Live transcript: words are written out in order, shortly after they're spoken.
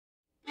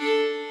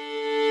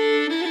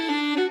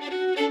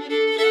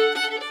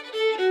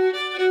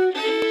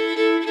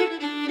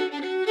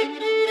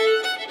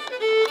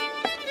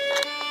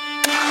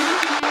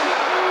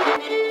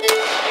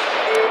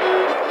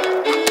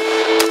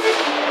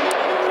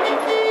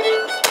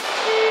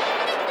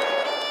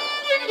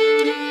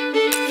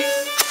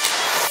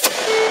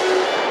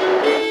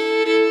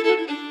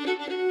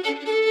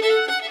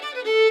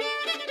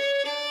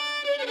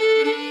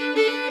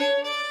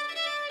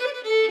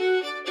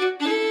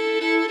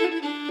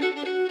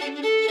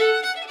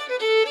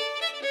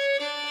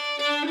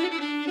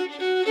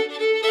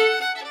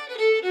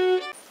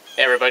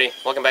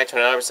everybody, welcome back to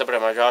another episode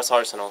of my Joss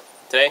Arsenal.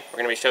 Today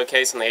we're going to be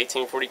showcasing the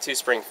 1842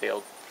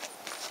 Springfield.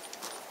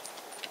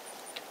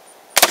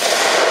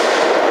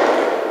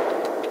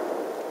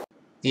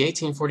 The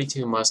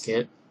 1842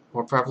 musket,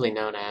 more properly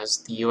known as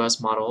the U.S.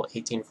 Model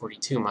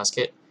 1842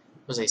 musket,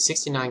 was a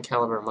 .69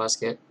 caliber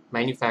musket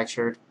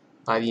manufactured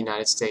by the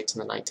United States in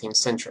the 19th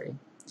century.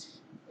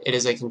 It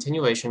is a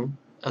continuation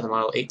of the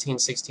Model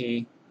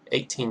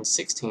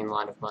 1816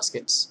 line of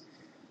muskets,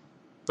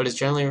 but is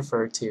generally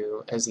referred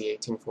to as the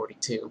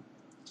 1842.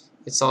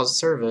 It saw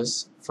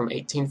service from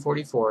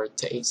 1844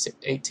 to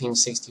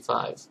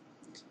 1865,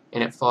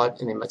 and it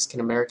fought in the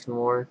Mexican-American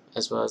War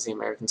as well as the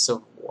American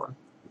Civil War.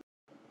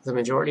 The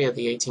majority of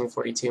the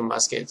 1842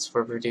 muskets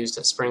were produced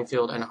at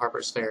Springfield and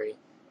Harper's Ferry,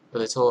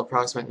 with a total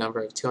approximate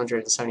number of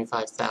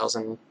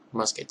 275,000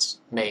 muskets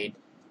made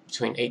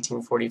between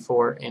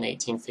 1844 and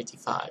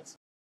 1855.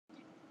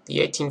 The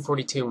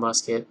 1842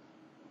 musket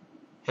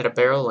had a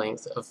barrel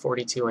length of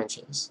 42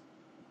 inches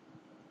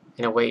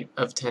and a weight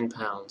of 10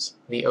 pounds.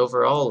 The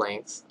overall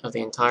length of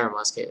the entire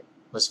musket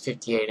was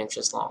 58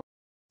 inches long.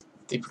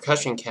 The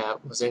percussion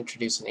cap was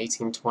introduced in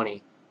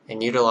 1820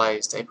 and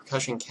utilized a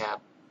percussion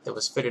cap that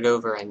was fitted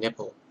over a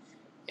nipple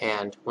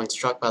and, when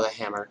struck by the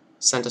hammer,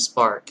 sent a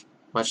spark,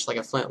 much like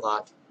a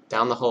flintlock,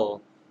 down the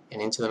hole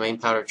and into the main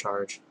powder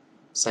charge,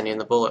 sending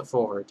the bullet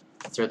forward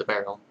through the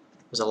barrel.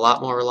 It was a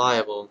lot more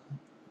reliable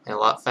and a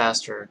lot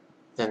faster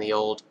than the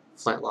old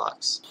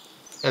flintlocks,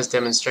 as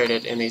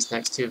demonstrated in these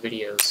next two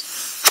videos.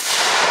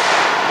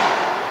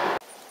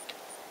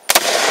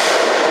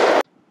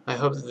 I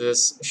hope that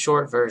this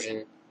short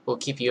version will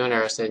keep you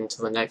interested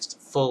until the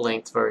next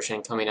full-length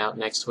version coming out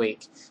next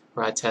week,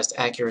 where I test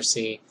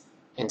accuracy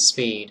and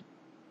speed.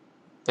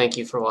 Thank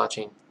you for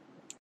watching.